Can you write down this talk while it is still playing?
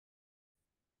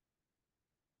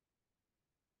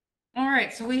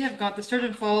right, so we have got the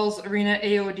Sturgeon Falls Arena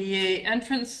AODA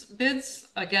entrance bids.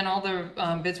 Again, all the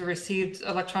bids were received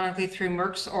electronically through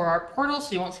Merck's or our portal,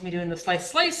 so you won't see me doing the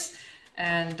slice.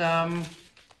 And we'll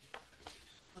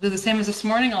do the same as this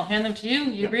morning. I'll hand them to you.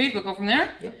 You read, we'll go from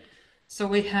there. Yep. So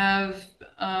we have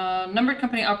numbered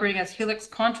company operating as Helix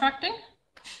Contracting.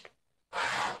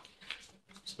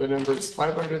 So the number is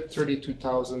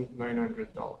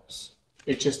 $532,900.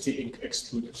 HST Inc.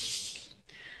 excluded.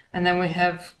 And then we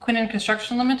have Quinnen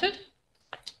Construction Limited.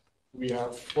 We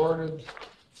have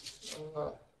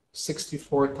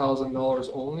 $464,000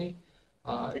 only,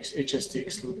 HST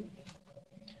excluded.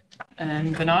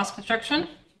 And Vanasse Construction.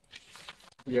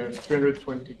 We have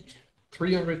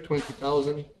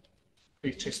 $320,000,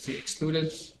 HST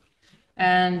excluded.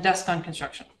 And Descon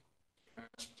Construction.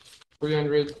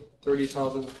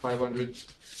 $330,500,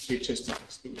 HST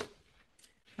excluded.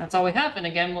 That's all we have. And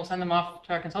again, we'll send them off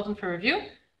to our consultant for review.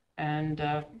 And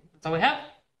that's all we have.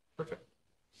 Perfect.